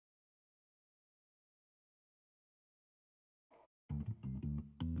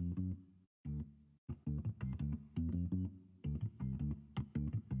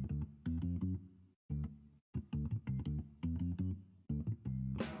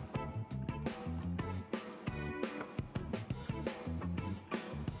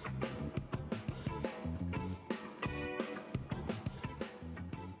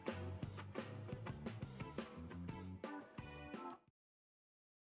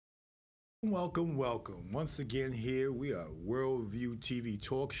Welcome, welcome. Once again, here we are, Worldview TV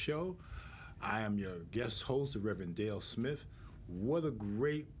Talk Show. I am your guest host, the Reverend Dale Smith. What a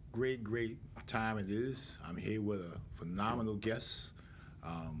great time it is. I'm here with a phenomenal guest,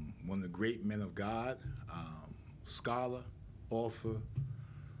 one of the great men of God, scholar, author,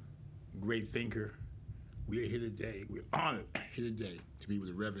 great thinker. We are here today. We're honored here today to be with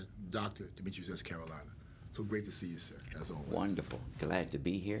the Reverend Dr. Demetrius S. Carolina. So great to see you, sir, as always. Wonderful. Glad to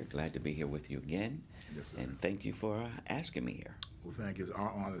be here. Glad to be here with you again. Yes, sir. And thank you for asking me here. Well, thank you. It's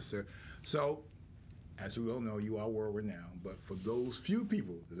our honor, sir. So, as we all know, you are world renowned, but for those few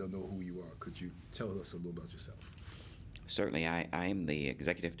people that don't know who you are, could you tell us a little about yourself? Certainly, I am the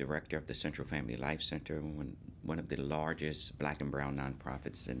executive director of the Central Family Life Center, one of the largest black and brown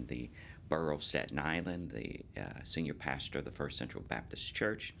nonprofits in the borough of Staten Island, the senior pastor of the First Central Baptist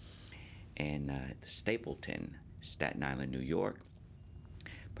Church in Stapleton, Staten Island, New York,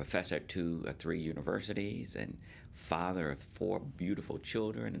 professor at two or three universities, and father of four beautiful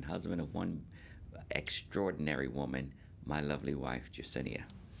children, and husband of one extraordinary woman, my lovely wife, Jacinia.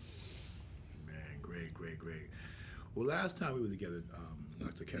 Man, great. Well, last time we were together,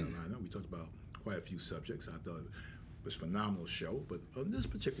 Dr. Carolina, we talked about quite a few subjects. I thought it was a phenomenal show, but on this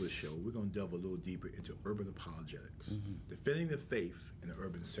particular show, we're going to delve a little deeper into urban apologetics, defending the faith in an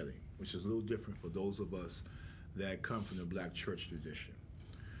urban setting, which is a little different for those of us that come from the black church tradition.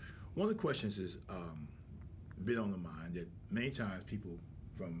 One of the questions has been on the mind that many times people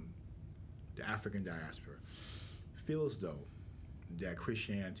from the African diaspora feel as though that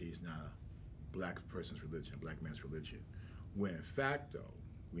Christianity is not a black person's religion, a black man's religion, when in fact, though,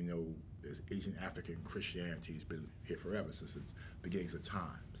 we know there's Asian African Christianity has been here forever, since its beginnings of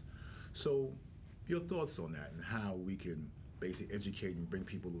times. So your thoughts on that and how we can basically educate and bring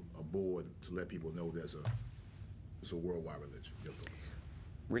people aboard to let people know it's a worldwide religion. Your thoughts?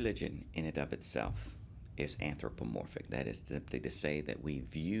 Religion in and of itself is anthropomorphic. That is simply to say that we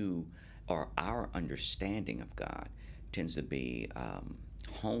view, or our understanding of God tends to be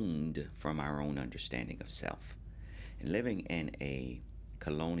honed from our own understanding of self. And living in a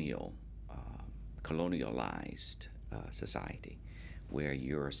colonialized society where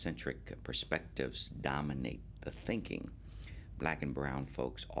Eurocentric perspectives dominate the thinking, black and brown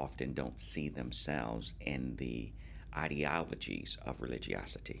folks often don't see themselves in the ideologies of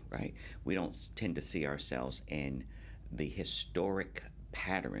religiosity, right? We don't tend to see ourselves in the historic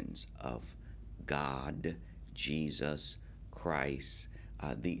patterns of God, Jesus, Christ,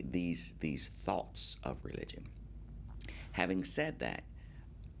 these thoughts of religion. Having said that,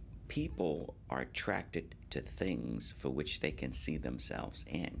 people are attracted to things for which they can see themselves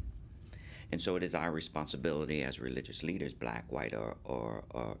in. And so it is our responsibility as religious leaders, black, white, or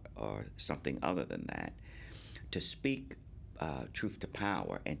something other than that, to speak truth to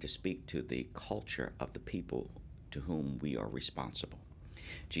power and to speak to the culture of the people to whom we are responsible.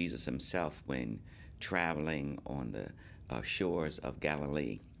 Jesus himself, when traveling on the shores of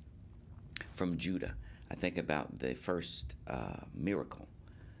Galilee from Judah, I think about the first miracle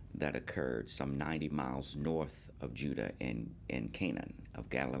that occurred some 90 miles north of Judah in Canaan of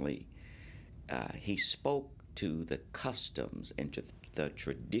Galilee. He spoke to the customs and to the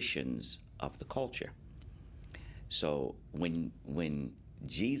traditions of the culture. So when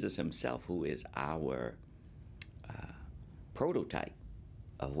Jesus himself, who is our prototype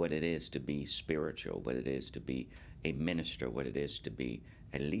of what it is to be spiritual, what it is to be a minister, what it is to be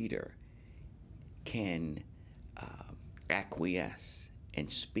a leader, can acquiesce and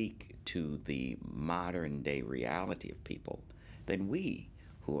speak to the modern day reality of people, then we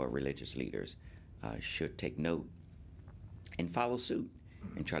who are religious leaders should take note and follow suit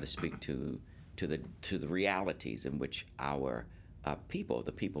and try to speak to the realities in which our people,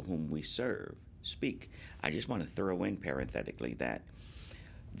 the people whom we serve, speak. I just want to throw in parenthetically that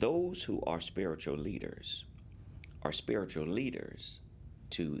those who are spiritual leaders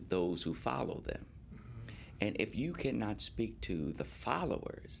to those who follow them. And if you cannot speak to the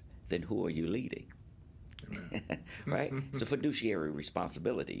followers, then who are you leading? Right? It's a fiduciary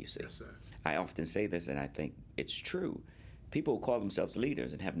responsibility, you see. Yes, sir. I often say this, and I think it's true. People who call themselves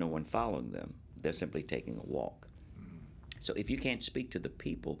leaders and have no one following them, they're simply taking a walk. So if you can't speak to the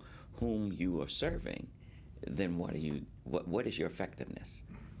people whom you are serving, then what is your effectiveness?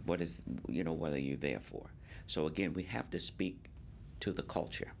 What are you there for? So again, we have to speak to the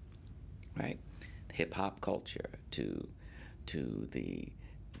culture, right? Hip hop culture, to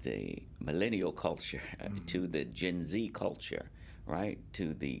the millennial culture, to the Gen Z culture, right?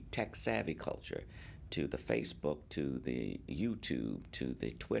 To the tech savvy culture, to the Facebook, to the YouTube, to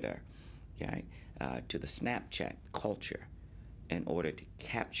the Twitter, right? To the Snapchat culture, in order to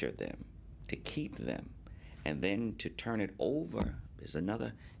capture them to keep them, and then to turn it over is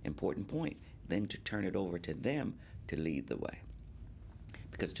another important point. Then to turn it over to them to lead the way.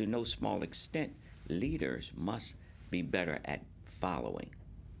 Because to no small extent, leaders must be better at following.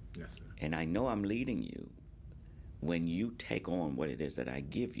 Yes, sir. And I know I'm leading you when you take on what it is that I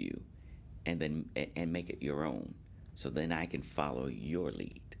give you and then and make it your own. So then I can follow your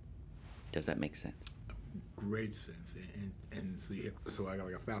lead. Does that make sense? Great sense. And so I got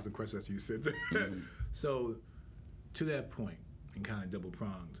like 1,000 questions after you said that. So to that point, and kind of double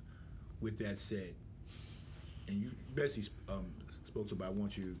pronged, with that said, and you basically spoke to, but I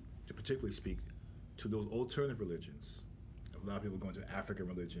want you to particularly speak to those alternative religions. A lot of people going to African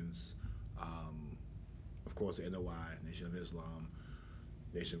religions, of course the NOI, Nation of Islam,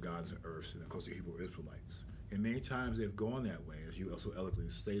 Nation of Gods and Earths, and of course the Hebrew Israelites. And many times they've gone that way, as you also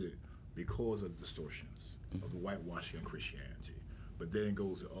eloquently stated, because of distortions of the whitewashing of Christianity. But then it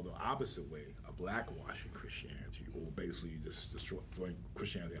goes the other opposite way, a blackwashing Christianity, or basically just throwing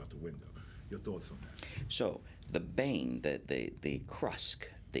Christianity out the window. Your thoughts on that? So the bane, the krusk,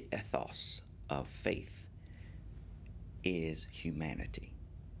 the ethos of faith is humanity.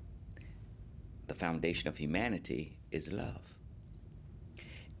 The foundation of humanity is love.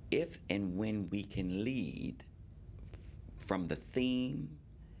 If and when we can lead from the theme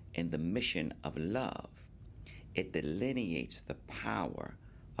and the mission of love, it delineates the power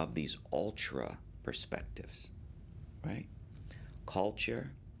of these ultra perspectives, right?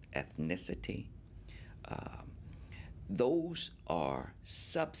 Culture, ethnicity, those are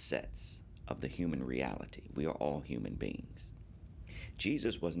subsets of the human reality. We are all human beings.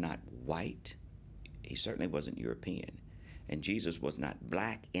 Jesus was not white. He certainly wasn't European. And Jesus was not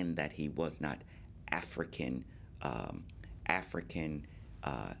black in that he was not African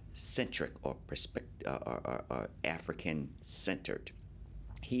centric or African centered.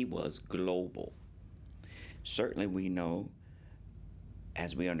 He was global. Certainly we know,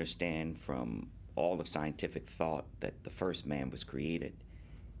 as we understand from all of scientific thought, that the first man was created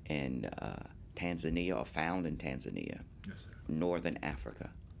in Tanzania, or found in Tanzania, Yes, sir. northern Africa.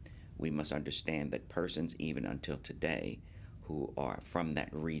 We must understand that persons, even until today, who are from that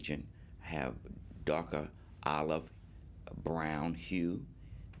region have darker olive, brown hue,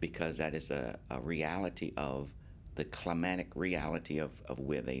 because that is a reality of the climatic reality of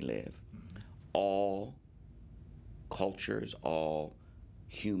where they live. All cultures, all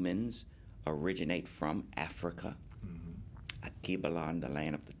humans originate from Africa, Akibalan, the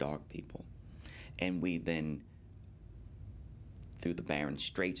land of the dark people. And we then, through the Barren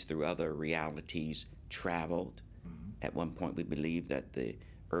Straits, through other realities, traveled. At one point, we believed that the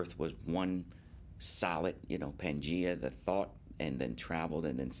earth was one solid, Pangea, the thought, and then traveled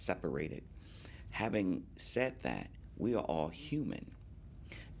and then separated. Having said that, we are all human.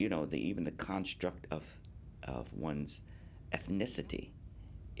 Even the construct of one's ethnicity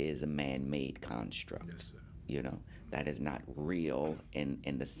is a man-made construct. Yes, sir. That is not real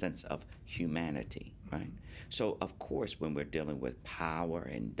in the sense of humanity, right? So, of course, when we're dealing with power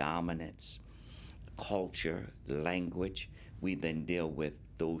and dominance, culture, language, we then deal with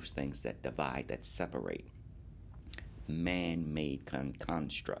those things that divide, that separate, man-made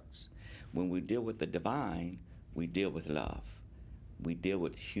constructs. When we deal with the divine, we deal with love. We deal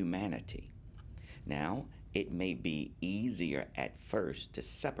with humanity. Now, it may be easier at first to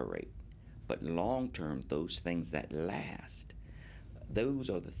separate, but long-term, those things that last, those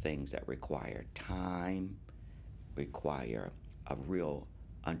are the things that require time, require a real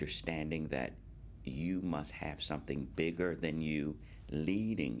understanding that you must have something bigger than you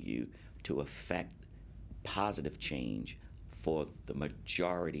leading you to affect positive change for the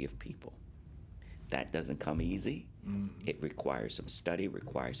majority of people. That doesn't come easy. It requires some study, it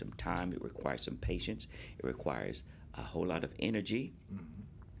requires some time, it requires some patience, it requires a whole lot of energy.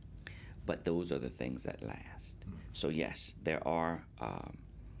 But those are the things that last. So yes, there are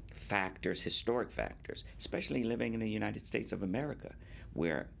factors, historic factors, especially living in the United States of America,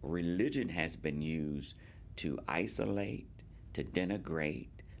 where religion has been used to isolate, to denigrate,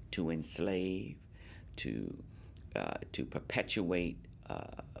 to enslave, to perpetuate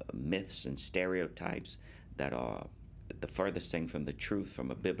myths and stereotypes that are the furthest thing from the truth from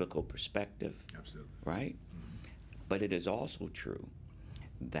a biblical perspective. Absolutely. Right? But it is also true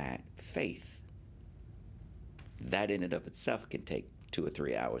that faith, that in and of itself can take 2 or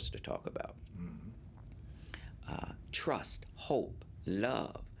 3 hours to talk about. Trust, hope,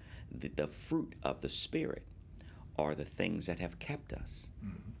 love, the fruit of the Spirit are the things that have kept us,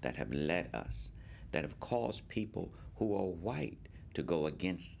 that have led us, that have caused people who are white to go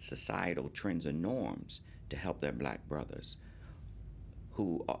against societal trends and norms to help their black brothers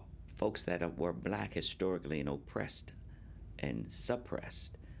who folks that were black historically and oppressed and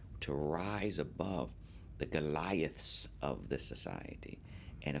suppressed to rise above the Goliaths of the society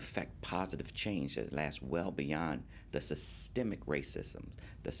and affect positive change that lasts well beyond the systemic racism,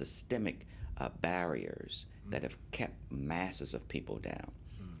 the systemic barriers that have kept masses of people down.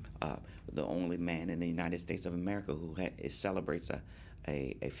 The only man in the United States of America who celebrates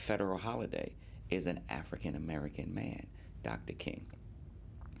a federal holiday is an African American man, Dr. King.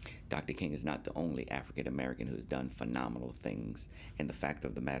 Dr. King is not the only African American who's done phenomenal things. And the fact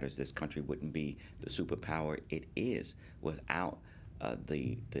of the matter is this country wouldn't be the superpower it is without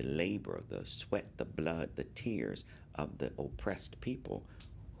the labor, the sweat, the blood, the tears of the oppressed people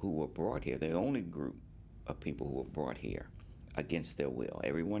who were brought here. They're the only group of people who were brought here against their will.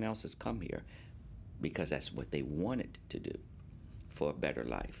 Everyone else has come here because that's what they wanted to do for a better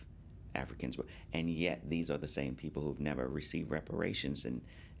life. Africans were, and yet these are the same people who've never received reparations, and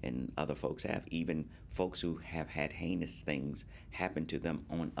other folks have. Even folks who have had heinous things happen to them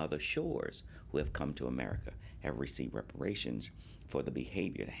on other shores who have come to America have received reparations for the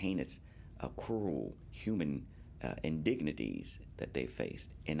behavior, the heinous, cruel, human indignities that they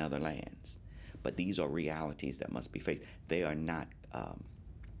faced in other lands. But these are realities that must be faced. They are not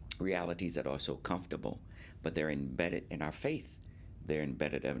realities that are so comfortable, but they're embedded in our faith. They're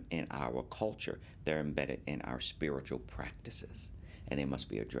embedded in our culture. They're embedded in our spiritual practices, and they must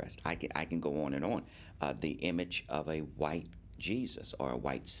be addressed. I can go on and on. The image of a white Jesus or a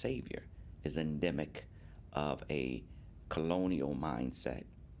white Savior is endemic of a colonial mindset,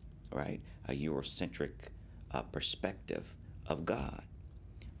 right? A Eurocentric perspective of God.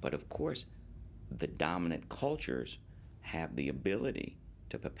 But of course, the dominant cultures have the ability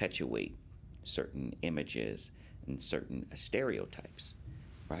to perpetuate certain images and certain stereotypes,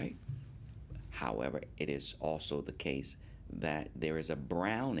 right? However, it is also the case that there is a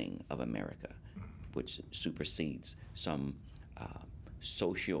browning of America, which supersedes some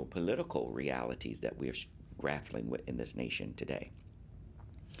socio-political realities that we're grappling with in this nation today,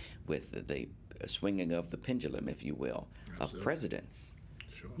 with the swinging of the pendulum, if you will, Absolutely. of presidents.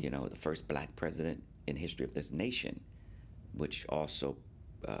 Sure. You know, the first black president in history of this nation, which also,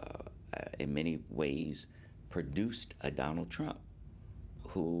 in many ways, produced a Donald Trump,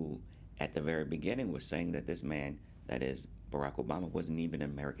 who at the very beginning was saying that this man, that is Barack Obama, wasn't even an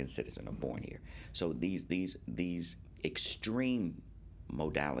American citizen or born here. So these extreme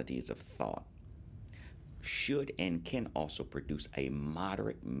modalities of thought should and can also produce a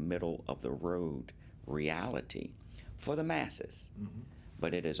moderate, middle of the road reality for the masses. Mm-hmm.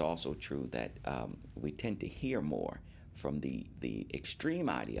 But it is also true that we tend to hear more from the extreme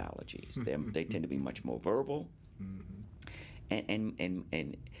ideologies. They tend to be much more verbal, and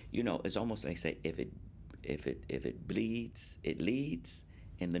you know, it's almost like they say, if it bleeds, it leads.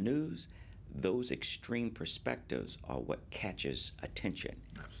 In the news, those extreme perspectives are what catches attention.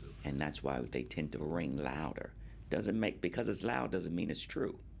 Absolutely. And that's why they tend to ring louder. Because it's loud doesn't mean it's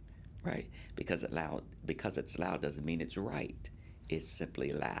true, right? Because it's loud doesn't mean it's right. It's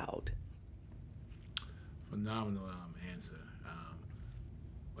simply loud. Phenomenal answer.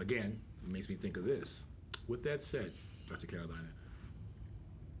 Again, it makes me think of this. With that said, Dr. Carolina,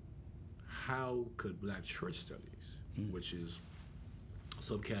 how could Black church studies, which is a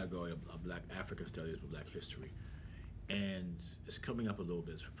subcategory of Black African studies with Black history, and it's coming up a little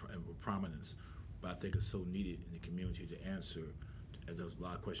bit with prominence, but I think it's so needed in the community to answer those a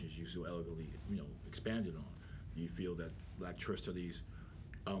lot of questions you so elegantly, expanded on. Do you feel that Black church studies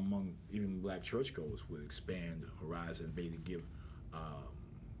among even Black churchgoers would expand the horizon and maybe give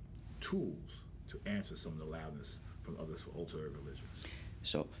tools to answer some of the loudness from others for ulterior religions?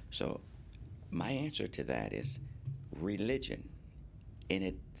 So my answer to that is religion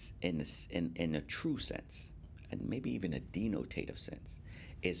in a true sense, and maybe even a denotative sense,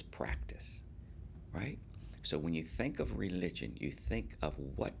 is practice, right? So when you think of religion, you think of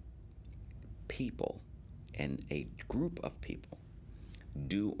what people and a group of people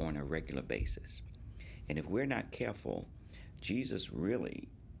do on a regular basis. And if we're not careful, Jesus really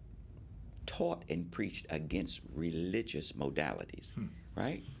taught and preached against religious modalities,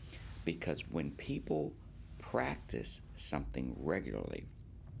 right? Because when people practice something regularly,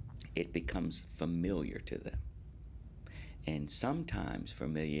 it becomes familiar to them. And sometimes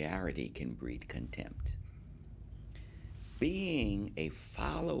familiarity can breed contempt. Being a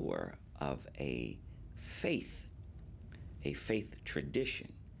follower of a faith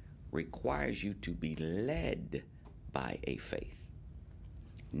tradition, requires you to be led by a faith,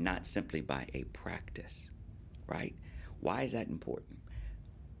 not simply by a practice, right? Why is that important?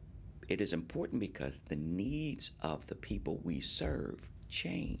 It is important because the needs of the people we serve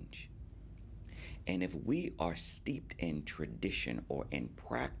change. And if we are steeped in tradition or in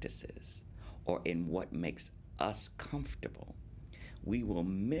practices or in what makes us comfortable, we will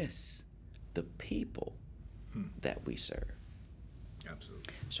miss the people that we serve.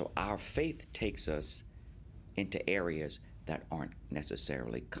 Absolutely. So our faith takes us into areas that aren't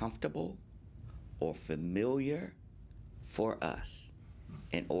necessarily comfortable or familiar for us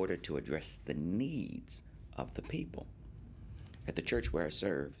in order to address the needs of the people. At the church where I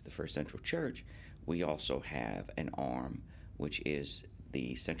serve, the First Central Church, we also have an arm which is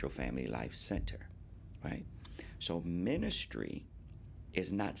the Central Family Life Center, right? So ministry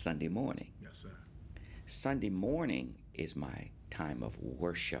is not Sunday morning. Yes, sir. Sunday morning is my time of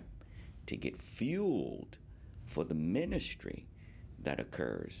worship to get fueled for the ministry that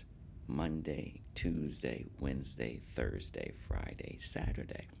occurs Monday, Tuesday, Wednesday, Thursday, Friday,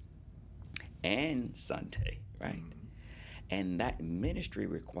 Saturday, and Sunday, right? Mm-hmm. And that ministry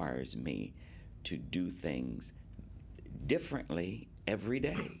requires me to do things differently every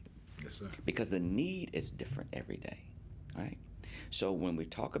day. Yes, sir. Because the need is different every day, right? So when we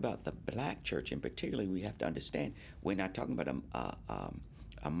talk about the black church in particular, we have to understand we're not talking about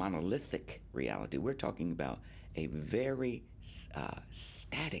a monolithic reality. We're talking about a very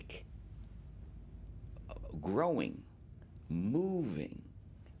static, growing, moving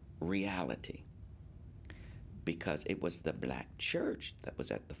reality. Because it was the black church that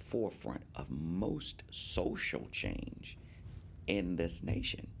was at the forefront of most social change in this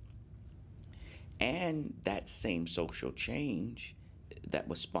nation. And that same social change that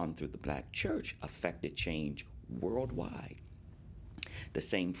was spun through the black church affected change worldwide. The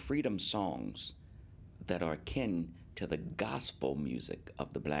same freedom songs that are akin to the gospel music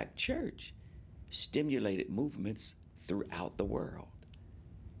of the black church stimulated movements throughout the world,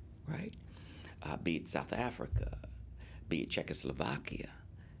 right? Be it South Africa, be it Czechoslovakia.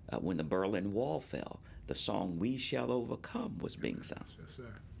 When the Berlin Wall fell, the song "We Shall Overcome" was being sung. Yes,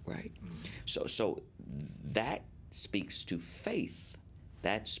 sir. Right? Mm-hmm. So that speaks to faith.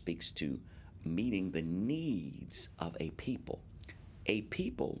 That speaks to meeting the needs of a people. A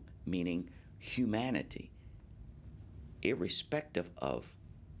people meaning humanity, irrespective of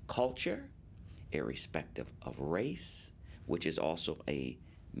culture, irrespective of race, which is also a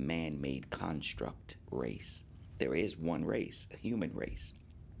man-made construct race. There is one race, a human race.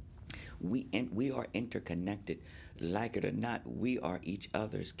 We are interconnected. Like it or not, we are each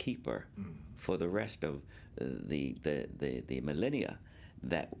other's keeper for the rest of the millennia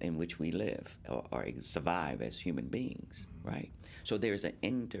that in which we live or survive as human beings, right? So there's an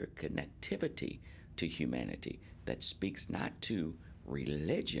interconnectivity to humanity that speaks not to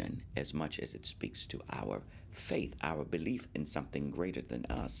religion as much as it speaks to our faith, our belief in something greater than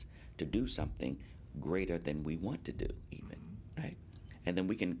us, to do something greater than we want to do even, right? And then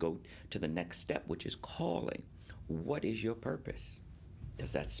we can go to the next step, which is calling. What is your purpose?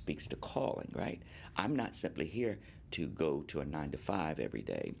 Because that speaks to calling, right? I'm not simply here to go to a 9-to-5 every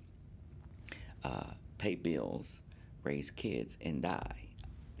day, pay bills, raise kids, and die.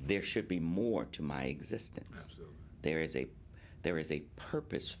 There should be more to my existence. Absolutely. There is a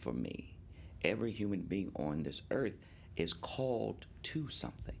purpose for me. Every human being on this earth is called to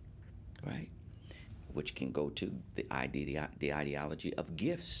something, right? Which can go to the ideology of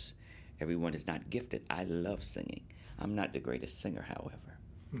gifts. Everyone is not gifted. I love singing. I'm not the greatest singer, however.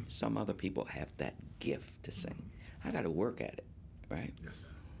 Some other people have that gift to sing. I got to work at it, right? Yes,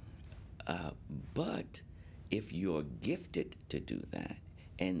 sir. But if you're gifted to do that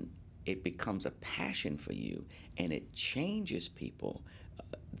and it becomes a passion for you and it changes people,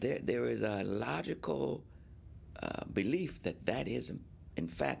 there is a logical belief that is, in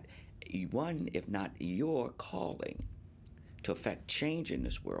fact, one, if not your calling to affect change in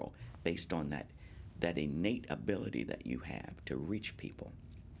this world based on that innate ability that you have to reach people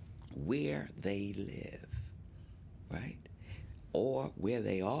where they live, right? Or where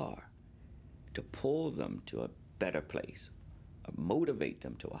they are, to pull them to a better place, motivate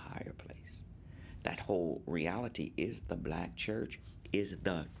them to a higher place. That whole reality is the black church, is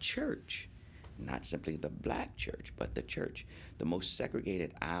the church. Not simply the black church, but the church. The most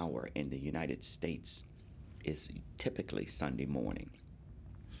segregated hour in the United States is typically Sunday morning,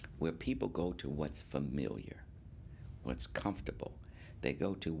 where people go to what's familiar, what's comfortable. They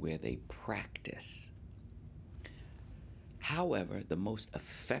go to where they practice. However, the most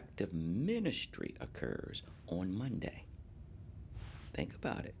effective ministry occurs on Monday. Think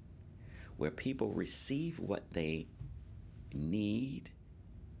about it. Where people receive what they need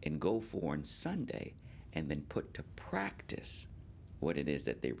and go for on Sunday, and then put to practice what it is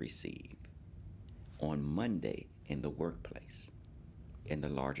that they receive on Monday in the workplace, in the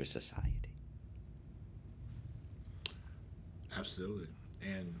larger society. Absolutely.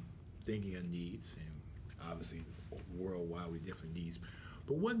 And thinking of needs, and obviously worldwide we definitely needs.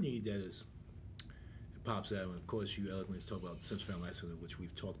 But one need that is it pops out, and of course you eloquently talk about Central Family Life Center, which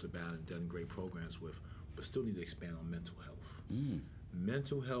we've talked about and done great programs with, but still need to expand on mental health.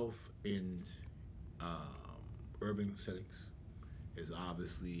 Mental health in urban settings is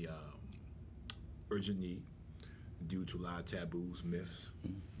obviously urgent need due to a lot of taboos, myths.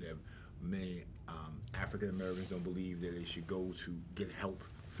 That many African Americans don't believe that they should go to get help,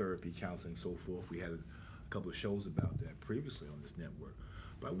 therapy, counseling, and so forth. We had a couple of shows about that previously on this network.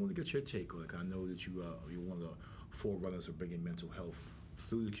 But I want to get your take on it. I know that you're one of the forerunners of bringing mental health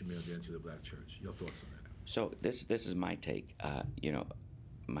through the community into the Black church. Your thoughts on that? So this is my take.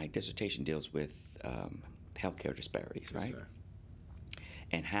 My dissertation deals with healthcare disparities, Yes, right? sir.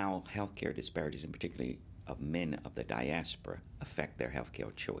 And how healthcare disparities, and particularly of men of the diaspora, affect their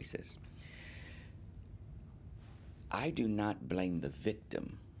healthcare choices. I do not blame the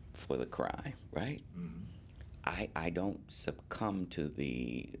victim for the crime, right? I don't succumb to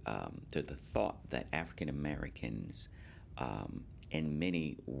the thought that African Americans, in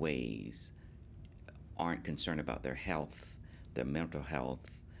many ways, aren't concerned about their health, their mental health,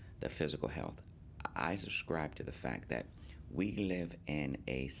 their physical health. I subscribe to the fact that we live in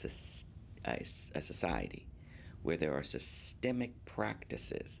a society where there are systemic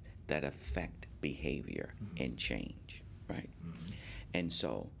practices that affect behavior and change, right? And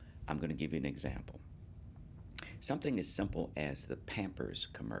so I'm going to give you an example. Something as simple as the Pampers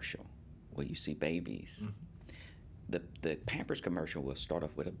commercial, where you see babies. The Pampers commercial will start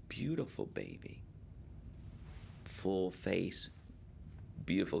off with a beautiful baby, full face,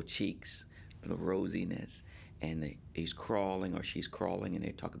 beautiful cheeks, little rosiness, and he's crawling or she's crawling, and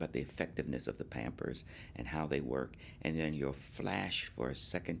they talk about the effectiveness of the Pampers and how they work. And then you'll flash for a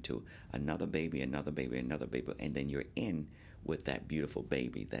second to another baby, another baby, another baby, and then you're in with that beautiful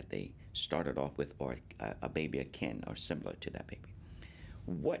baby that they started off with, or a baby akin or similar to that baby.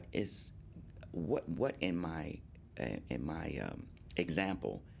 What in my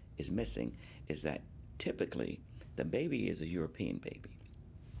example is missing is that typically the baby is a European baby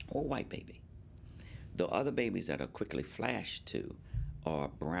or white baby. The other babies that are quickly flashed to are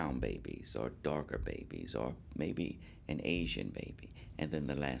brown babies or darker babies or maybe an Asian baby, and then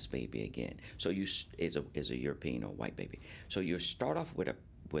the last baby again. So you is a European or white baby. So you start off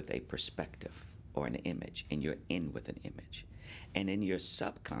with a perspective or an image, and you're in with an image. And in your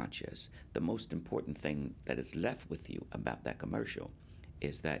subconscious, the most important thing that is left with you about that commercial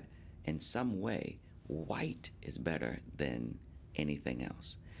is that in some way, white is better than anything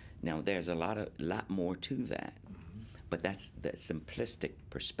else. Now, there's a lot more to that, but that's the simplistic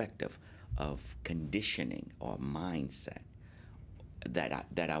perspective of conditioning or mindset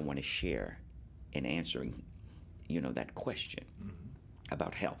that I want to share in answering, that question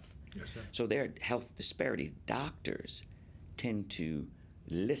about health. Yes, sir. So there are health disparities. Doctors tend to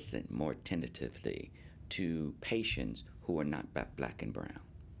listen more tentatively to patients who are not black and brown.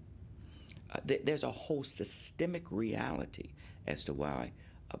 There's a whole systemic reality as to why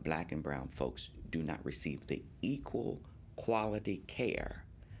black and brown folks do not receive the equal quality care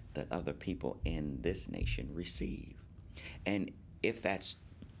that other people in this nation receive. And if that's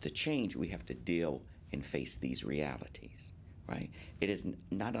the change, we have to deal and face these realities, right? It is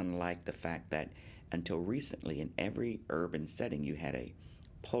not unlike the fact that until recently, in every urban setting, you had a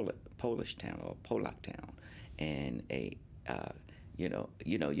Polish town or Polak town, and a you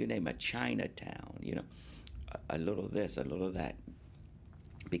name a Chinatown, a little this, a little that,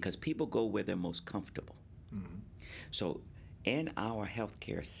 because people go where they're most comfortable. So in our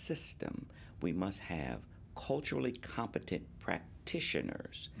healthcare system, we must have culturally competent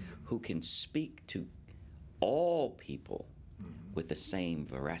practitioners who can speak to all people with the same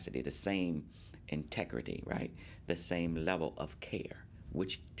veracity, the same integrity, right? The same level of care,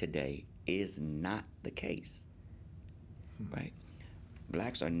 which today is not the case, right?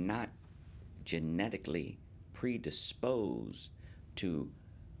 Blacks are not genetically predisposed to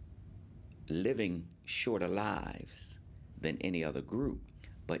living shorter lives than any other group.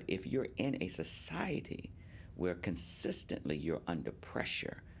 But if you're in a society where consistently you're under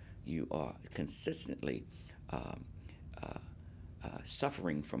pressure, you are consistently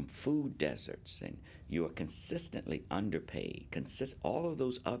suffering from food deserts, and you are consistently underpaid, all of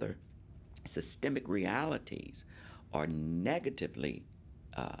those other systemic realities are negatively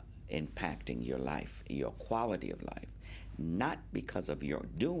impacting your life, your quality of life, not because of your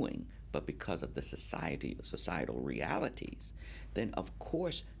doing, but because of the societal realities, then of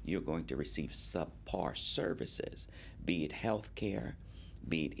course you're going to receive subpar services, be it healthcare,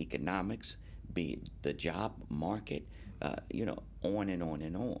 be it economics, be it the job market, on and on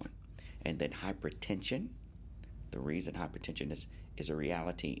and on. And then hypertension. The reason hypertension is a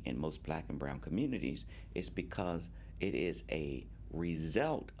reality in most black and brown communities is because it is a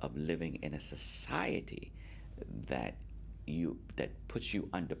result of living in a society that puts you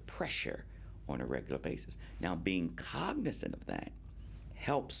under pressure on a regular basis. Now, being cognizant of that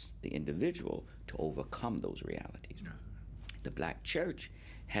helps the individual to overcome those realities. Yeah. The black church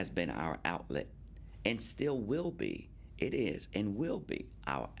has been our outlet and still will be. It is and will be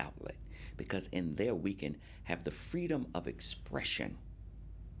our outlet, because in there we can have the freedom of expression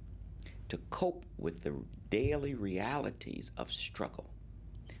to cope with the daily realities of struggle.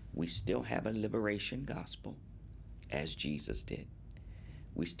 We still have a liberation gospel, as Jesus did.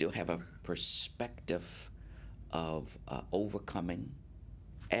 We still have a perspective of overcoming,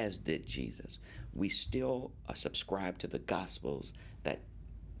 as did Jesus. We still subscribe to the gospels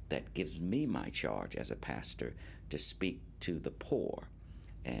that gives me my charge as a pastor to speak to the poor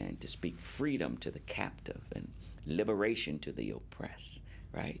and to speak freedom to the captive and liberation to the oppressed,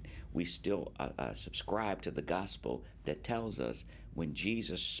 right? We still subscribe to the gospel that tells us when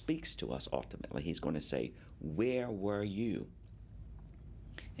Jesus speaks to us, ultimately, he's going to say, "Where were you?"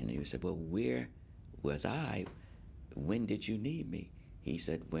 And you said, "Well, where was I? When did you need me?" He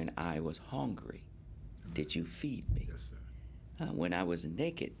said, "When I was hungry, did you feed me? Yes, sir. When I was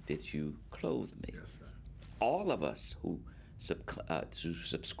naked, did you clothe me?" Yes, sir. All of us who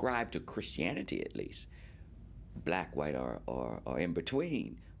subscribe to Christianity, at least, black, white, or in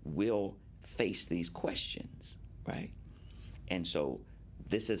between, will face these questions, right? And so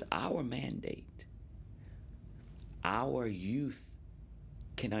this is our mandate. Our youth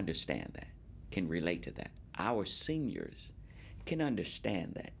can understand that, can relate to that. Our seniors can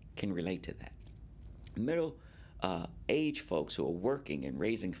understand that, can relate to that. Middle age folks who are working and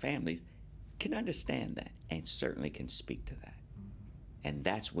raising families can understand that and certainly can speak to that. Mm-hmm. And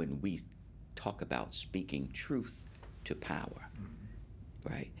that's when we talk about speaking truth to power,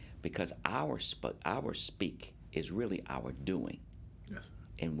 mm-hmm. right? Because our speak is really our doing. Yes.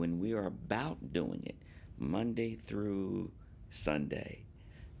 And when we are about doing it, Monday through Sunday,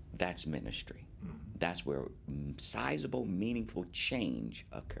 that's ministry. Mm-hmm. That's where sizable, meaningful change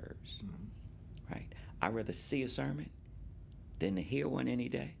occurs, mm-hmm. right? I'd rather see a sermon than to hear one any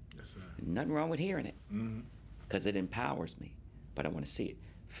day. Yes, sir. Nothing wrong with hearing it, because mm-hmm. it empowers me, but I want to see it.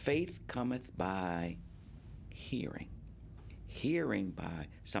 Faith cometh by hearing. Hearing by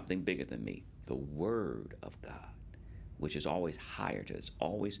something bigger than me, the Word of God, which is always higher to us,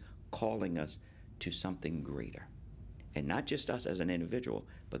 always calling us to something greater. And not just us as an individual,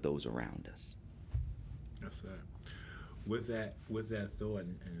 but those around us. Yes, sir. With that thought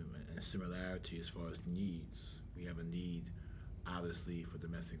and similarity as far as needs, we have a need, obviously, for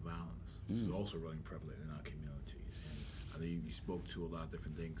domestic violence. It's also really prevalent in our communities. And I know you spoke to a lot of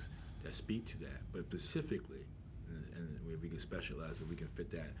different things that speak to that, but specifically, and we can specialize, if we can fit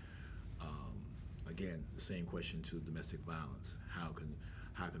that, again, the same question to domestic violence. How can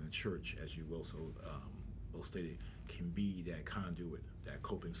the church, as you also well stated, can be that conduit, that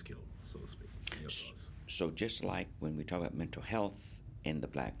coping skill, so to speak? Your thoughts? So just like when we talk about mental health in the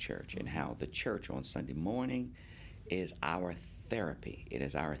black church, and how the church on Sunday morning is our therapy, it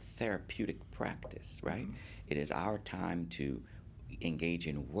is our therapeutic practice, right? Mm-hmm. It is our time to engage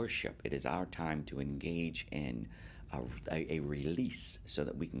in worship. It is our time to engage in a release so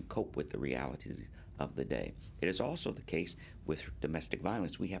that we can cope with the realities of the day. It is also the case with domestic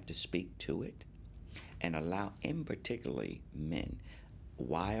violence. We have to speak to it and allow, in particularly men,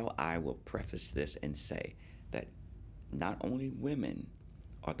 while I will preface this and say that not only women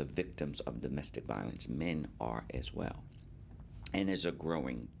are the victims of domestic violence, men are as well. And it's a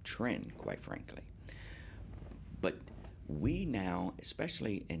growing trend, quite frankly. But we now,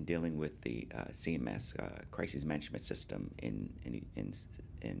 especially in dealing with the CMS, Crisis Management System in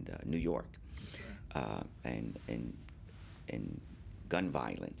New York, and gun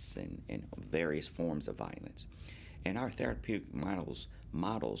violence and various forms of violence. In our therapeutic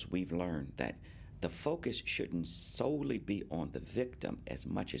models, we've learned that the focus shouldn't solely be on the victim as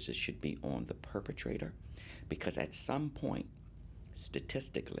much as it should be on the perpetrator, because at some point,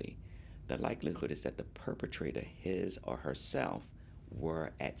 statistically, the likelihood is that the perpetrator, his or herself,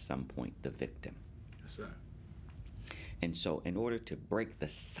 were at some point the victim. Yes, sir. And so in order to break the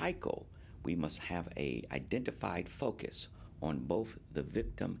cycle, we must have a identified focus on both the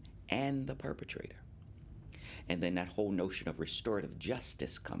victim and the perpetrator. And then that whole notion of restorative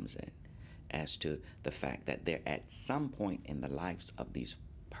justice comes in as to the fact that there at some point in the lives of these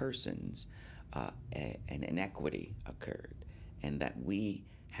persons an inequity occurred, and that we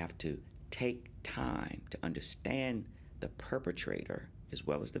have to take time to understand the perpetrator as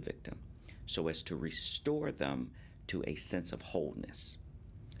well as the victim so as to restore them to a sense of wholeness.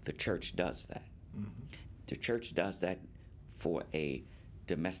 The church does that. The church does that for a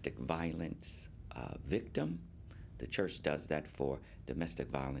domestic violence victim. The church does that for domestic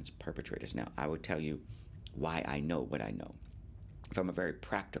violence perpetrators. Now, I would tell you why I know what I know from a very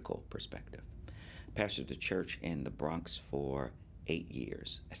practical perspective. I pastored the church in the Bronx for 8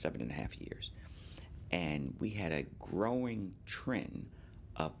 years, 7.5 years, and we had a growing trend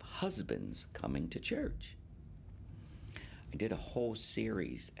of husbands coming to church. I did a whole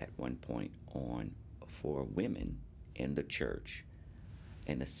series at one point for women in the church,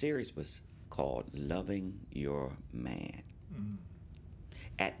 and the series was called Loving Your Man.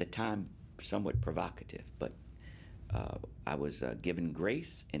 At the time, somewhat provocative, but I was given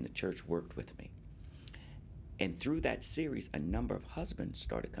grace, and the church worked with me. And through that series, a number of husbands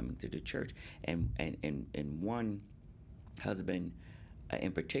started coming to the church, and one husband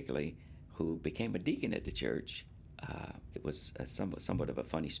in particular who became a deacon at the church. It was somewhat of a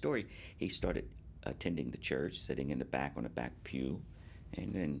funny story. He started attending the church, sitting in the back on the back pew,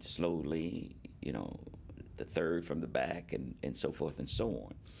 and then slowly, the third from the back, and so forth and so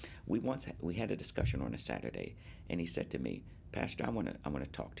on. We had a discussion on a Saturday, and he said to me, "Pastor, I want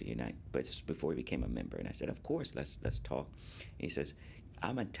to talk to you tonight," but just before he became a member. And I said, "Of course, let's talk." And he says,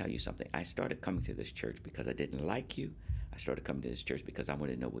 "I'm going to tell you something. I started coming to this church because I didn't like you. I started coming to this church because I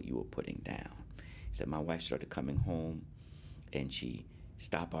wanted to know what you were putting down." He said, "My wife started coming home, and she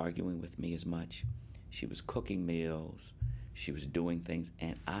stopped arguing with me as much. She was cooking meals. She was doing things,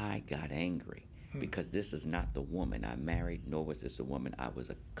 and I got angry because this is not the woman I married, nor was this the woman I was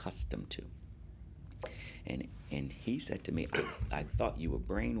accustomed to." And he said to me, I thought you were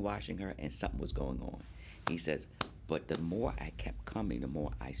brainwashing her and something was going on. He says, but the more I kept coming, the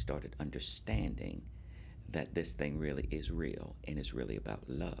more I started understanding that this thing really is real and it's really about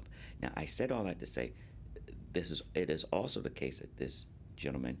love. Now, I said all that to say, it is also the case that this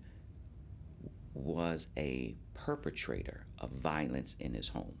gentleman was a perpetrator of violence in his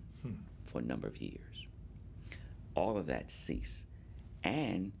home for a number of years. All of that ceased.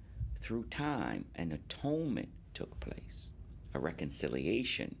 And through time, an atonement took place, a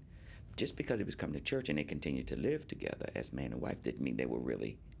reconciliation. Just because he was coming to church and they continued to live together as man and wife didn't mean they were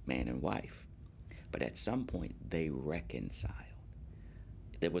really man and wife. But at some point, they reconciled.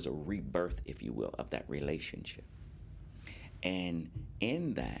 There was a rebirth, if you will, of that relationship. And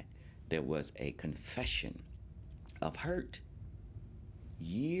in that, there was a confession of hurt,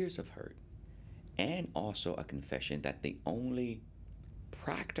 years of hurt, and also a confession that the only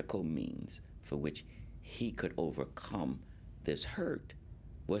practical means for which he could overcome this hurt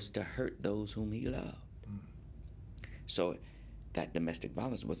was to hurt those whom he loved. So that domestic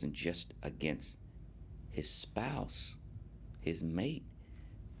violence wasn't just against his spouse, his mate.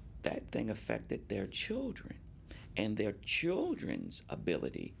 That thing affected their children and their children's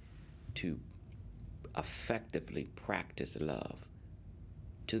ability to effectively practice love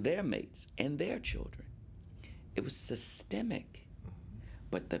to their mates and their children. It was systemic.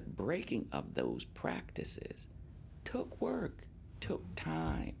 But the breaking of those practices took work, took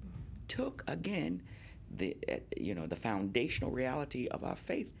time, took, again, the foundational reality of our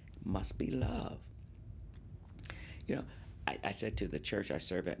faith must be love. I said to the church I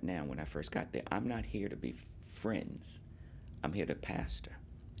serve at now when I first got there, I'm not here to be friends. I'm here to pastor.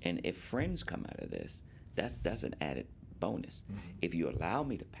 And if friends come out of this, that's an added bonus. If you allow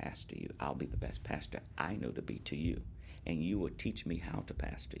me to pastor you, I'll be the best pastor I know to be to you. And you will teach me how to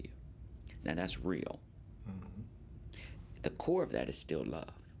pastor you. Now, that's real. The core of that is still love,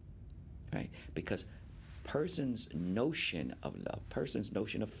 right? Because person's notion of love, person's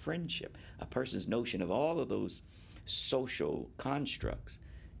notion of friendship, a person's notion of all of those social constructs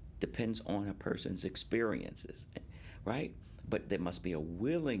depends on a person's experiences, right? But there must be a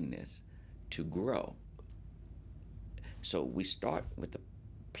willingness to grow. So we start with the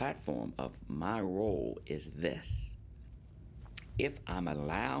platform of my role is this. If I'm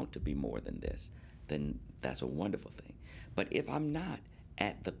allowed to be more than this, then that's a wonderful thing. But if I'm not,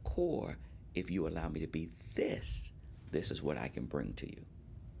 at the core, if you allow me to be this is what I can bring to you,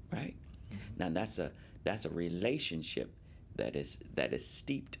 right? Now that's a relationship that is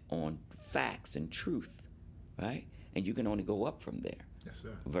steeped on facts and truth, right? And you can only go up from there. Yes,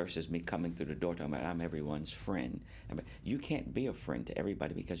 sir. Versus me coming through the door talking about I'm everyone's friend. You can't be a friend to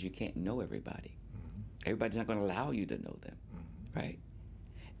everybody because you can't know everybody. Everybody's not going to allow you to know them, right?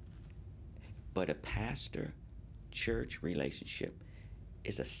 But a pastor-church relationship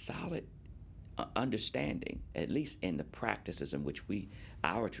is a solid understanding, at least in the practices in which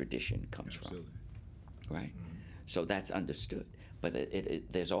our tradition comes from, right? So that's understood. But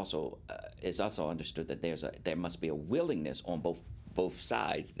there's also it's also understood that there must be a willingness on both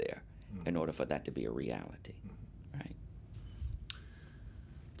sides there in order for that to be a reality, right?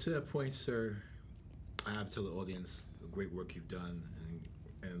 To that point, sir, I have to tell the audience the great work you've done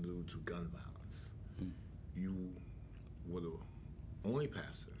and allude to gun violence. You were the only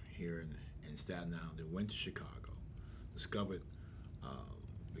pastor here in Staten Island that went to Chicago, discovered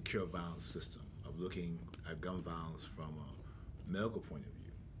the cure violence system of looking at gun violence from a medical point of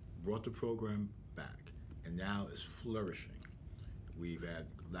view, brought the program back, and now it's flourishing. We've had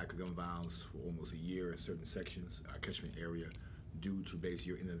lack of gun violence for almost a year in certain sections, our catchment area, due to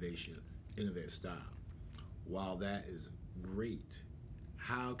basically your innovative style. While that is great,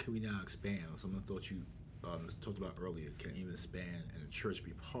 how can we now expand on some of the thoughts you talked about earlier? Can even expand and the church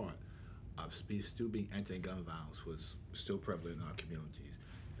be part of still being anti-gun violence was still prevalent in our communities?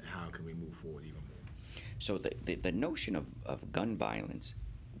 And how can we move forward even more? So the notion of gun violence,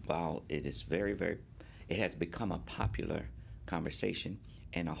 while it is it has become a popular conversation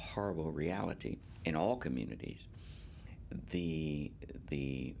and a horrible reality in all communities, the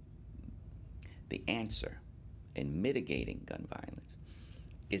answer in mitigating gun violence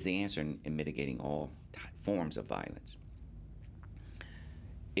is the answer in mitigating all forms of violence.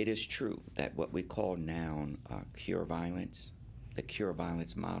 It is true that what we call now cure violence, the cure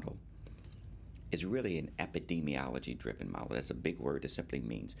violence model, is really an epidemiology-driven model. That's a big word. It simply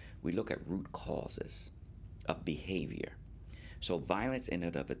means we look at root causes of behavior. So violence in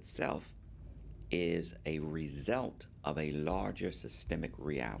and of itself is a result of a larger systemic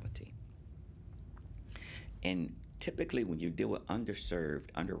reality. And typically when you deal with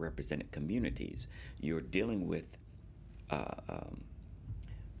underserved, underrepresented communities, you're dealing with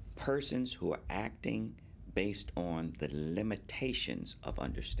persons who are acting based on the limitations of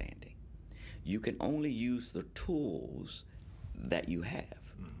understanding. You can only use the tools that you have.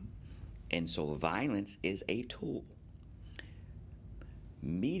 And so violence is a tool.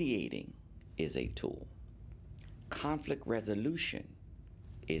 Mediating is a tool. Conflict resolution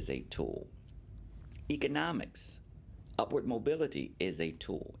is a tool. Economics, upward mobility is a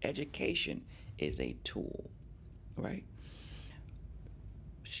tool. Education is a tool, right?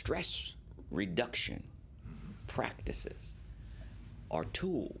 Stress reduction practices are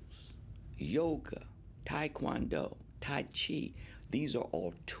tools. Yoga, taekwondo, tai chi, these are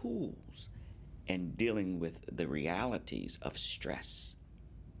all tools in dealing with the realities of stress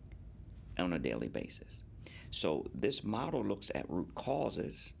on a daily basis. So this model looks at root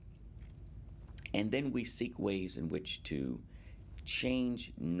causes, and then we seek ways in which to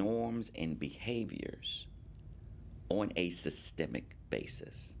change norms and behaviors on a systemic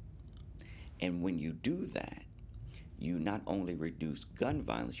basis. And when you do that, you not only reduce gun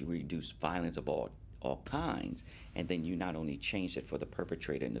violence, you reduce violence of all kinds, and then you not only change it for the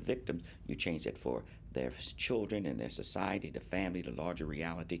perpetrator and the victims, you change it for their children and their society, the family, the larger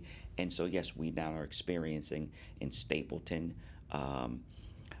reality. And so yes, we now are experiencing in Stapleton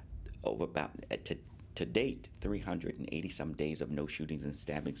over about to date 380 some days of no shootings and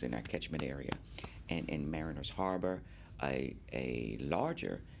stabbings in our catchment area, and in Mariners Harbor a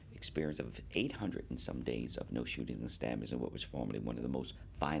larger experience of 800 and some days of no shootings and stabbings in what was formerly one of the most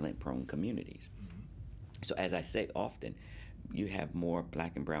violent prone communities. So as I say often, you have more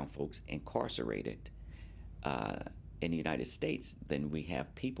black and brown folks incarcerated in the United States than we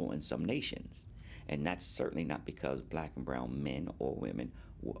have people in some nations. And that's certainly not because black and brown men or women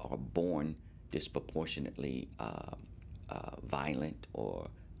are born disproportionately violent or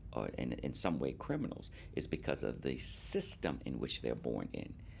in some way criminals. It's because of the system in which they're born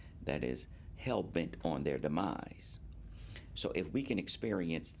in that is hell-bent on their demise. So if we can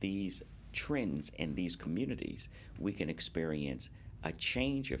experience these trends in these communities, we can experience a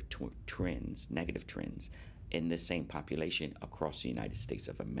change of trends, negative trends, in the same population across the United States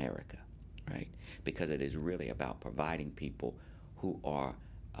of America, right? Because it is really about providing people who are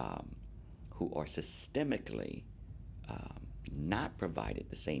systemically not provided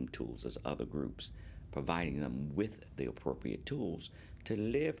the same tools as other groups, providing them with the appropriate tools to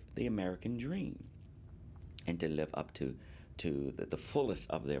live the American dream and to live up to the fullest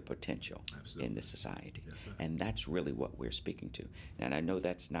of their potential. Absolutely. In the society. Yes, sir. And that's really what we're speaking to. And I know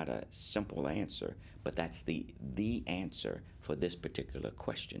that's not a simple answer, but that's the answer for this particular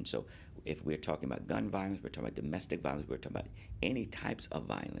question. So if we're talking about gun violence, we're talking about domestic violence, we're talking about any types of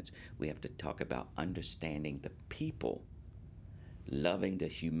violence, we have to talk about understanding the people, loving the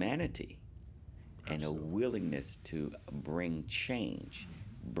humanity, and a willingness to bring change,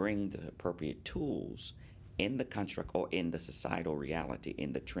 bring the appropriate tools in the construct or in the societal reality,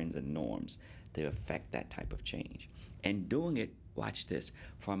 in the trends and norms to affect that type of change. And doing it, watch this,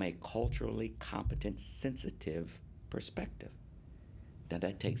 from a culturally competent, sensitive perspective. Now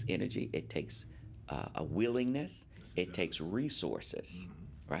that takes energy, it takes a willingness, it takes resources,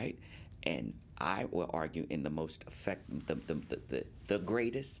 right? And I will argue in the most the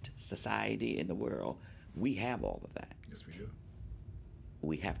greatest society in the world, we have all of that. Yes, we do.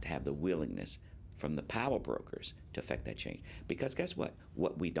 We have to have the willingness from the power brokers to affect that change. Because guess what?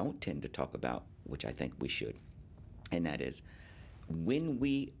 What we don't tend to talk about, which I think we should, and that is when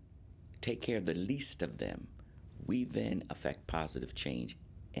we take care of the least of them, we then affect positive change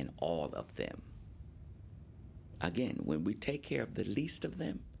in all of them. Again, when we take care of the least of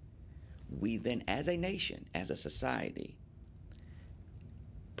them, we then, as a nation, as a society,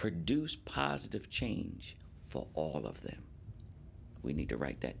 produce positive change for all of them. We need to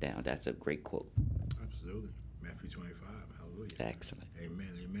write that down. That's a great quote. Absolutely. Matthew 25. Hallelujah. Excellent. Amen.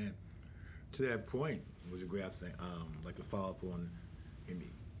 Amen. To that point, it was a great thing. Like to follow up on, and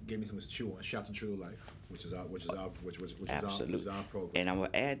give me something to chew on. Shout to True to Life, which is our program. And I will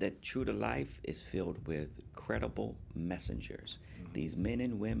add that True to Life is filled with credible messengers. Mm-hmm. These men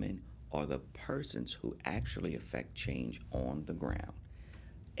and women are the persons who actually affect change on the ground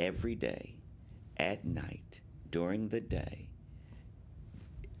every day, at night, during the day,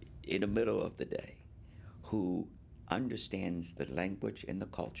 in the middle of the day, who understands the language and the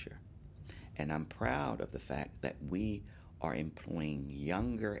culture. And I'm proud of the fact that we are employing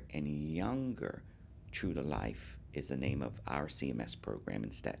younger and younger. True to Life is the name of our CMS program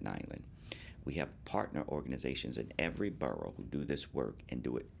in Staten Island. We have partner organizations in every borough who do this work and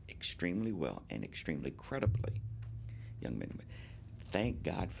do it extremely well and extremely credibly, young men and women. Thank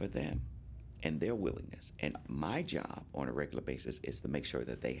God for them and their willingness. And my job on a regular basis is to make sure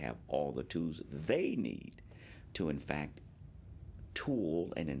that they have all the tools they need to, in fact,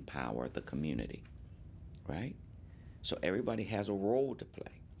 tool and empower the community, right? So everybody has a role to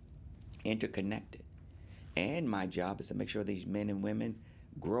play, interconnected. And my job is to make sure these men and women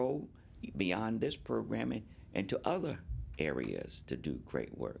grow beyond this programming into other areas to do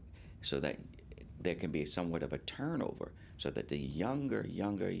great work so that there can be somewhat of a turnover so that the younger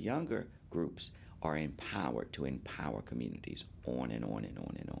groups are empowered to empower communities on and on and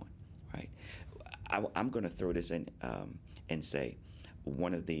on and on, right? I'm going to throw this in and say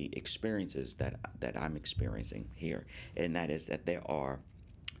one of the experiences that I'm experiencing here, and that is that there are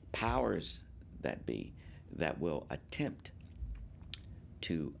powers that be that will attempt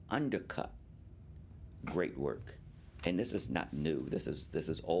to undercut great work. And this is not new. This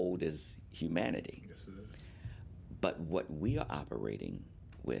is old as humanity. Yes, it is. But what we are operating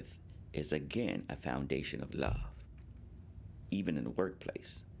with is, again, a foundation of love, even in the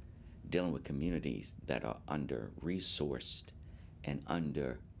workplace, dealing with communities that are under-resourced and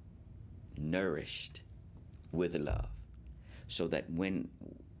under-nourished with love, so that when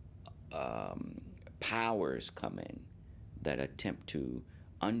powers come in that attempt to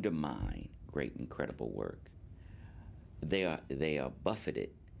undermine great, incredible work, they are buffeted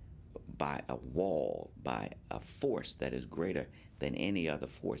by a wall, by a force that is greater than any other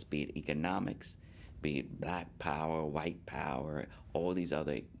force, be it economics, be it black power, white power, all these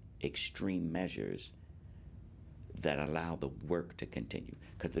other extreme measures that allow the work to continue.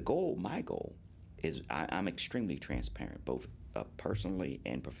 Because my goal is, I'm extremely transparent, both personally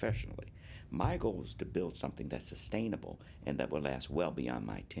and professionally. My goal is to build something that's sustainable and that will last well beyond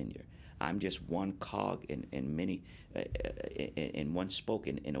my tenure. I'm just one cog in many, in one spoke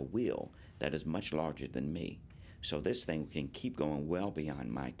in a wheel that is much larger than me. So this thing can keep going well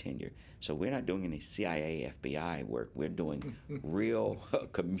beyond my tenure. So we're not doing any CIA, FBI work. We're doing real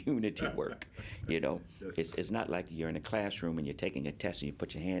community work. You know, Yes. it's not like you're in a classroom and you're taking a test and you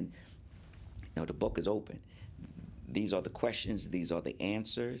put your hand. No, the book is open. These are the questions. These are the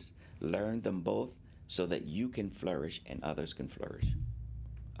answers. Learn them both so that you can flourish and others can flourish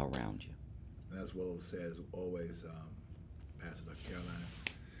around you. As well says always, Pastor Dr. Carolina.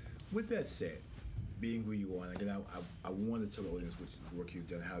 With that said, being who you are, and again, I wanted to tell the audience which work you've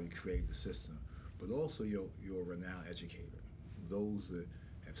done, how you create the system, but also you're a renowned educator. Those that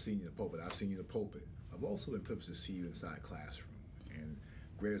have seen you in the pulpit, I've seen you in the pulpit. I've also been privileged to see you inside a classroom. And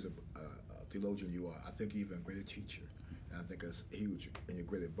great as a theologian you are, I think you're even a greater teacher. And I think that's huge, and you're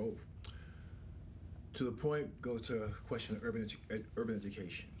great at both. To the point, go to a question of urban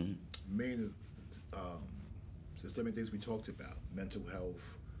education. Mm-hmm. Main systemic things we talked about, mental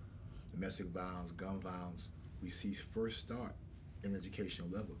health, domestic violence, gun violence, we see first start in educational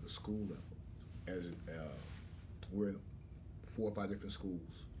level, the school level. As we're in 4 or 5 different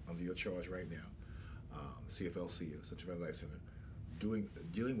schools under your charge right now. CFLC, Central Valley Life Center,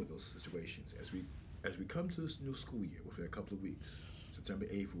 dealing with those situations as we come to this new school year within a couple of weeks. September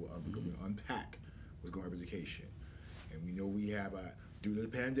 8th, we're going to unpack what's going on with education, and we know we have due to the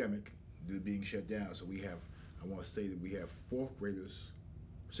pandemic, due to being shut down. So we have, I want to say that we have fourth graders,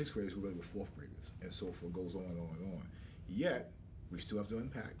 sixth graders who really were fourth graders, and so forth, goes on and on and on. Yet we still have to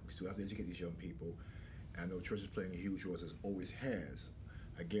unpack. We still have to educate these young people. And I know church is playing a huge role, as it always has.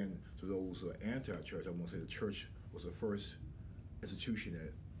 Again, to those who are anti-church, I want to say the church was the first institution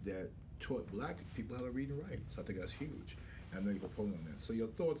that taught black people how to read and write. So I think that's huge. And I know you're proponent on that. So your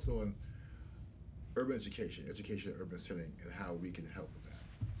thoughts on urban education in urban setting, and how we can help with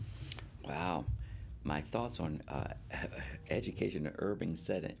that? Wow. My thoughts on education in urban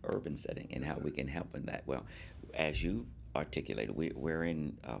setting, and how we can help in that. Well, as you articulated, we're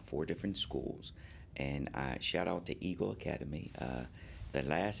in 4 different schools, and shout out to Eagle Academy. The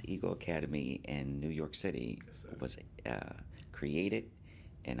last Eagle Academy in New York City was created,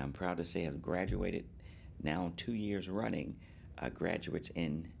 and I'm proud to say have graduated now 2 years running graduates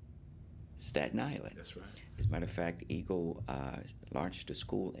in Staten Island. That's right. As a matter of fact, Eagle launched a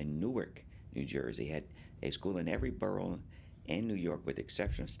school in Newark, New Jersey. Had a school in every borough in New York, with the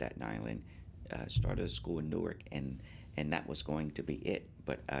exception of Staten Island. Started a school in Newark, and that was going to be it.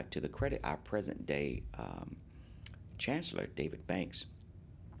 But to the credit, our present day chancellor, David Banks,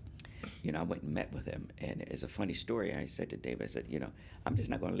 I went and met with him, and it's a funny story. I said to David, I said, I'm just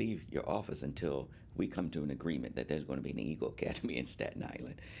not going to leave your office until we come to an agreement that there's going to be an Eagle Academy in Staten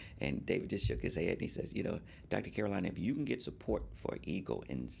Island. And David just shook his head, and he says, Dr. Caroline, if you can get support for Eagle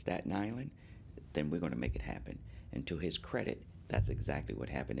in Staten Island, then we're going to make it happen. And to his credit, that's exactly what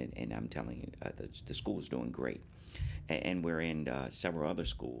happened, and I'm telling you, the school's doing great. And we're in several other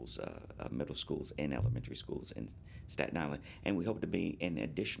schools, middle schools and elementary schools in Staten Island, and we hope to be in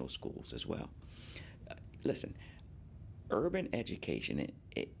additional schools as well. Listen, urban education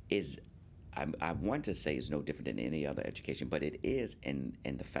is, I want to say, is no different than any other education, but it is in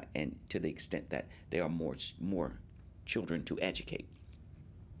the fact, and to the extent that there are more children to educate.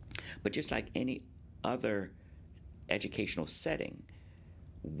 But just like any other educational setting,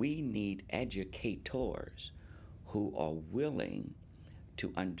 we need educators who are willing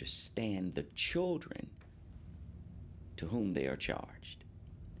to understand the children to whom they are charged,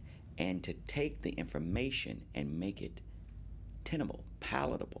 and to take the information and make it tenable,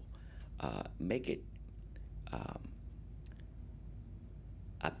 palatable, make it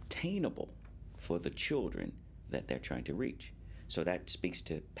obtainable for the children that they're trying to reach. So that speaks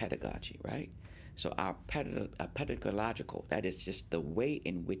to pedagogy, right? So our pedagogical, that is just the way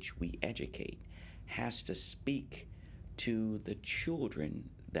in which we educate, has to speak to the children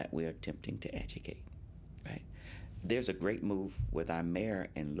that we're attempting to educate, right? There's a great move with our mayor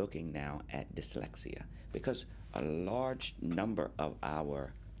in looking now at dyslexia, because a large number of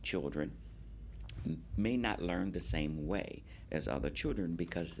our children may not learn the same way as other children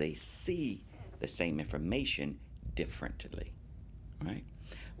because they see the same information differently, right?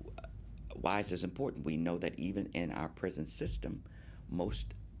 Why is this important? We know that even in our prison system,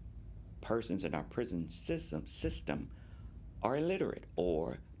 most persons in our prison system are illiterate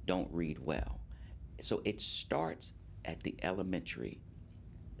or don't read well. So it starts at the elementary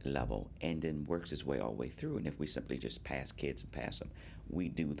level and then works its way all the way through. And if we simply just pass kids and pass them, we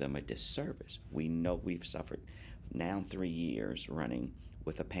do them a disservice. We know we've suffered now 3 years running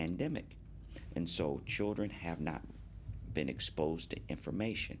with a pandemic. And so children have not been exposed to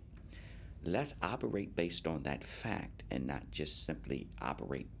information. Let's operate based on that fact and not just simply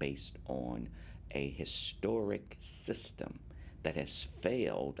operate based on a historic system that has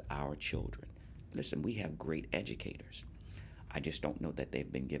failed our children. Listen, we have great educators. I just don't know that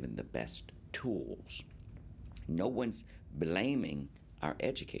they've been given the best tools. No one's blaming our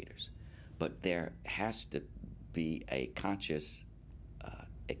educators, but there has to be a conscious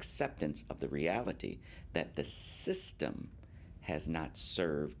acceptance of the reality that the system has not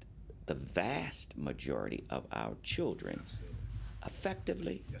served the vast majority of our children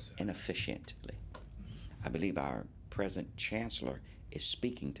effectively and efficiently. I believe our present chancellor is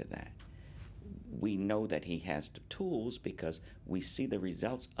speaking to that. We know that he has the tools because we see the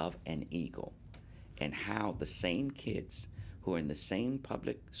results of an Eagle and how the same kids who are in the same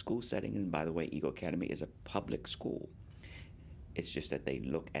public school setting, and by the way, Eagle Academy is a public school. It's just that they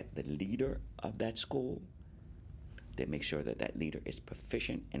look at the leader of that school. They make sure that that leader is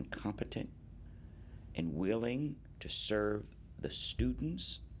proficient and competent and willing to serve the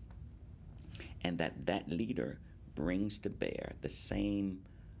students, and that that leader brings to bear the same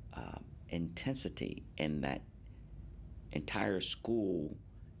intensity in that entire school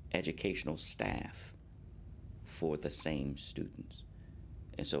educational staff for the same students.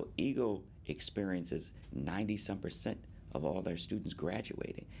 And so Eagle experiences 90-some% of all their students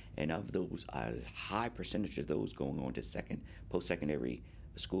graduating. And of those, a high percentage of those going on to post-secondary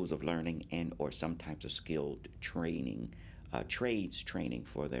schools of learning and or some types of skilled training, trades training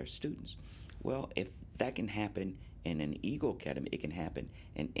for their students. Well, if that can happen in an Eagle Academy, it can happen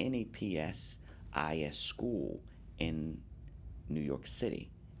in any PSIS school in New York City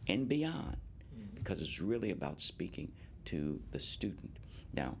and beyond, because it's really about speaking to the student.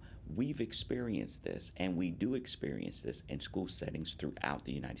 Now, we've experienced this, and we do experience this in school settings throughout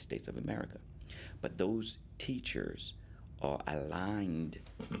the United States of America. But those teachers are aligned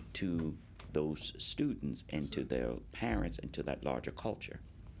to those students and to their parents and to that larger culture.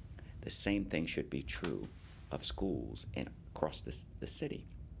 The same thing should be true of schools and across the city.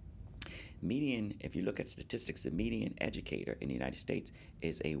 Median, if you look at statistics, the median educator in the United States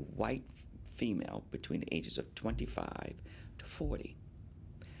is a white female between the ages of 25 to 40.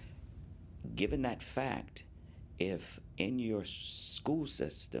 Given that fact, if in your school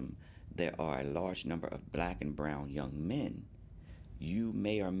system there are a large number of black and brown young men, you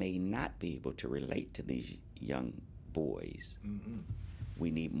may or may not be able to relate to these young boys.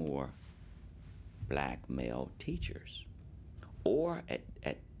 We need more black male teachers, or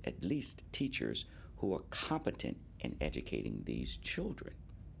at least teachers who are competent in educating these children,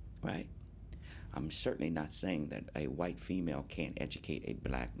 right? I'm certainly not saying that a white female can't educate a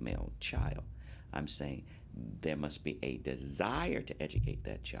black male child. I'm saying there must be a desire to educate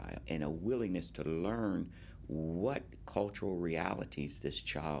that child and a willingness to learn what cultural realities this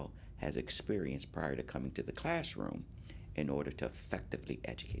child has experienced prior to coming to the classroom in order to effectively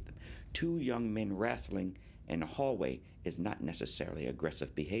educate them. Two young men wrestling in a hallway is not necessarily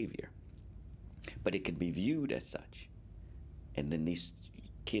aggressive behavior, but it can be viewed as such. And then these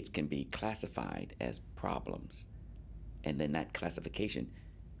kids can be classified as problems. And then that classification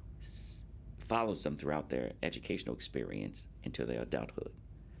follows them throughout their educational experience into their adulthood.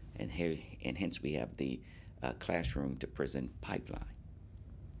 And hence we have the classroom to prison pipeline.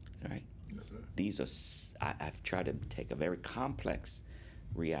 All right? Yes, sir. These are, I've tried to take a very complex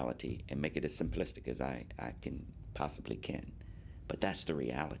reality and make it as simplistic as I can possibly can. But that's the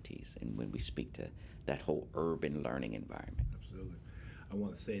realities, and when we speak to that whole urban learning environment. Absolutely. I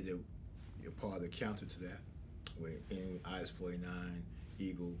want to say that you're part of the counter to that. We're in IS-49,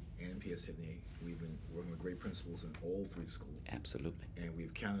 Eagle, and PS-78. We've been working with great principals in all three schools. Absolutely. And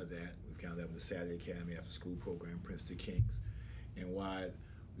we've countered that. We've countered that with the Saturday Academy After School program, Princeton Kings. And why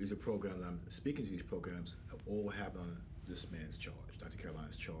these are programs, I'm speaking to these programs, all happen on this man's charge, Dr.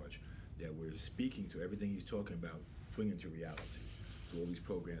 Caroline's charge, that we're speaking to everything he's talking about, bringing to reality. To all these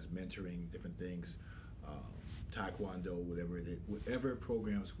programs, mentoring, different things, taekwondo, whatever it is, whatever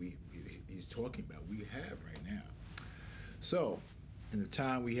programs he's talking about, we have right now. So, in the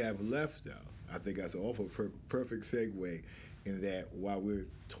time we have left, though, I think that's an awful perfect segue in that while we're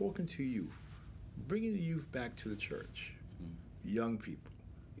talking to youth, bringing the youth back to the church, young people,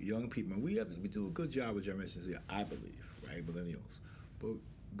 and we do a good job with generations here, I believe, right, millennials. But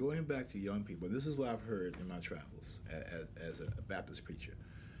going back to young people, this is what I've heard in my travels as a Baptist preacher.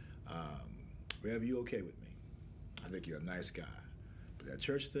 Rev, you okay with me? I think you're a nice guy. But that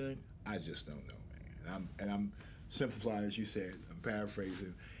church thing, I just don't know, man. And I'm simplifying, as you said, I'm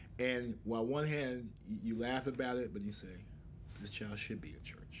paraphrasing. And while one hand, you laugh about it, but you say, this child should be in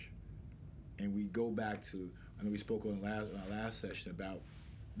church. And we go back to, I know we spoke on our last session about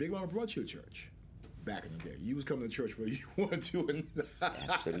Big Mama brought you to church back in the day. You was coming to church whether you wanted to or not.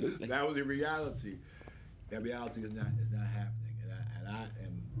 Absolutely. That was the reality. That reality is not happening. And I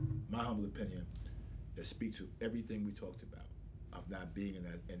am, my humble opinion, that speaks to everything we talked about of not being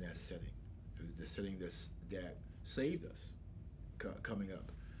in that setting, the setting that saved us coming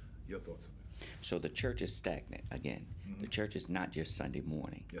up. Your thoughts on that? So the church is stagnant again. The church is not just Sunday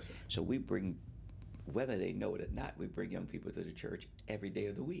morning. Yes, sir. So we bring, whether they know it or not, we bring young people to the church every day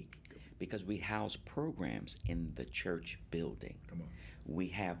of the week because we house programs in the church building. Come on. We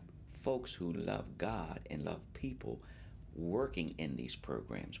have folks who love God and love people working in these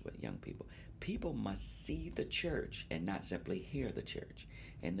programs with young people. People must see the church and not simply hear the church.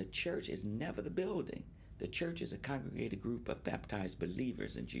 And the church is never the building. The church is a congregated group of baptized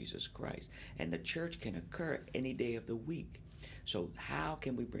believers in Jesus Christ. And the church can occur any day of the week. So how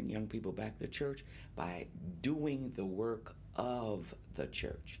can we bring young people back to church? By doing the work of the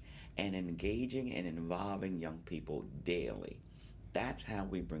church and engaging and involving young people daily. That's how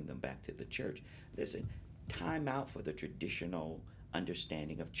we bring them back to the church. Listen, time out for the traditional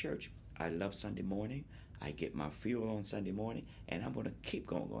understanding of church. I love Sunday morning. I get my fuel on Sunday morning, and I'm going to keep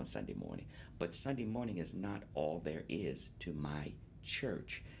going on Sunday morning. But Sunday morning is not all there is to my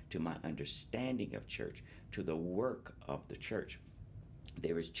church, to my understanding of church, to the work of the church.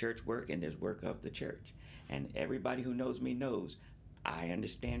 There is church work and there's work of the church. And everybody who knows me knows I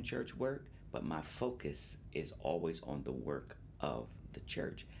understand church work, but my focus is always on the work of the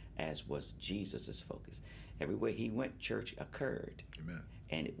church, as was Jesus's focus. Everywhere he went, church occurred. Amen.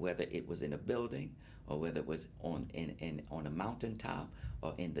 And whether it was in a building, or whether it was on a mountaintop,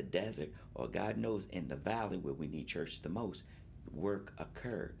 or in the desert, or God knows in the valley where we need church the most, work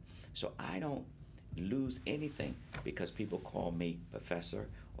occurred. So I don't lose anything because people call me professor,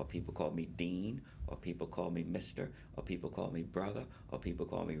 or people call me dean, or people call me mister, or people call me brother, or people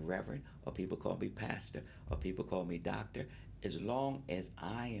call me reverend, or people call me pastor, or people call me doctor. As long as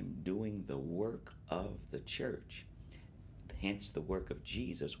I am doing the work of the church, hence the work of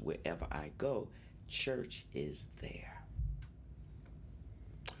Jesus, wherever I go, church is there.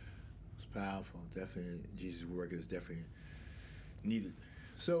 It's powerful. Definitely, Jesus' work is definitely needed.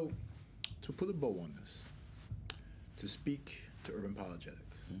 So, to put a bow on this, to speak to urban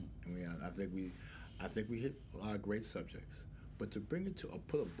apologetics, and I think we hit a lot of great subjects, but to bring it to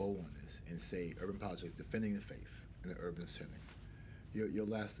put a bow on this and say urban apologetics, defending the faith in an urban setting. Your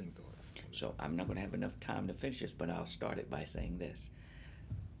lasting thoughts. So I'm not going to have enough time to finish this, but I'll start it by saying this.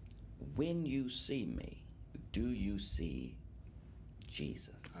 When you see me, do you see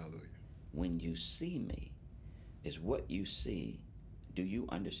Jesus? Hallelujah. When you see me, is what you see, do you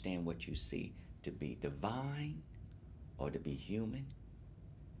understand what you see to be divine or to be human?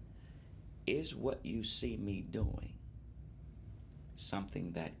 Is what you see me doing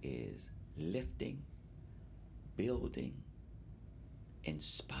something that is lifting, building,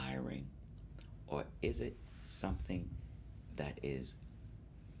 inspiring, or is it something that is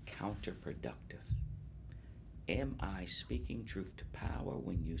counterproductive? Am I speaking truth to power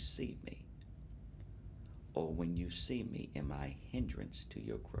when you see me? Or when you see me, am I a hindrance to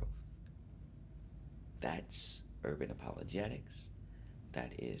your growth? That's urban apologetics.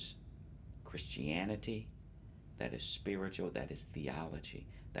 That is Christianity. That is spiritual. That is theology.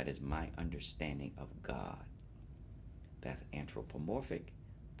 That is my understanding of God. That's anthropomorphic,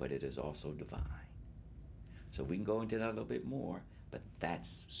 but it is also divine. So we can go into that a little bit more, but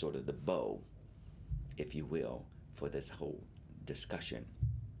that's sort of the bow, if you will, for this whole discussion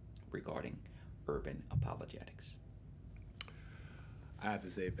regarding urban apologetics. I have to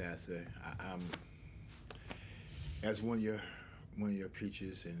say, Pastor, I'm as one of your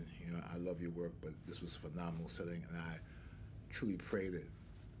preachers, and I love your work, but this was a phenomenal setting, and I truly pray that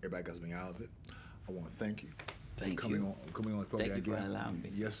everybody got something out of it. I want to thank you. Coming on the program. Thank you for allowing me.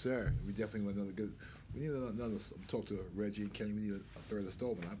 Yes, sir. We definitely want another good. We need another. Talk to Reggie and Kenny. We need a third of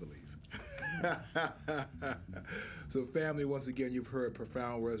Stolman, I believe. So, family, once again, you've heard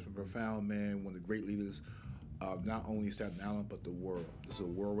profound words from a profound man, one of the great leaders of not only Staten Island but the world. This is a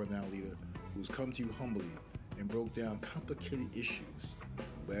world-renowned leader who's come to you humbly and broke down complicated issues.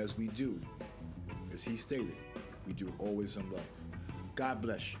 But as we do, as he stated, we do always in love. God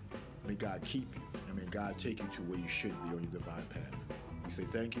bless you. May God keep you, and may God take you to where you should be on your divine path. We say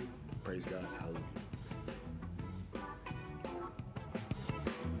thank you. Praise God. Hallelujah.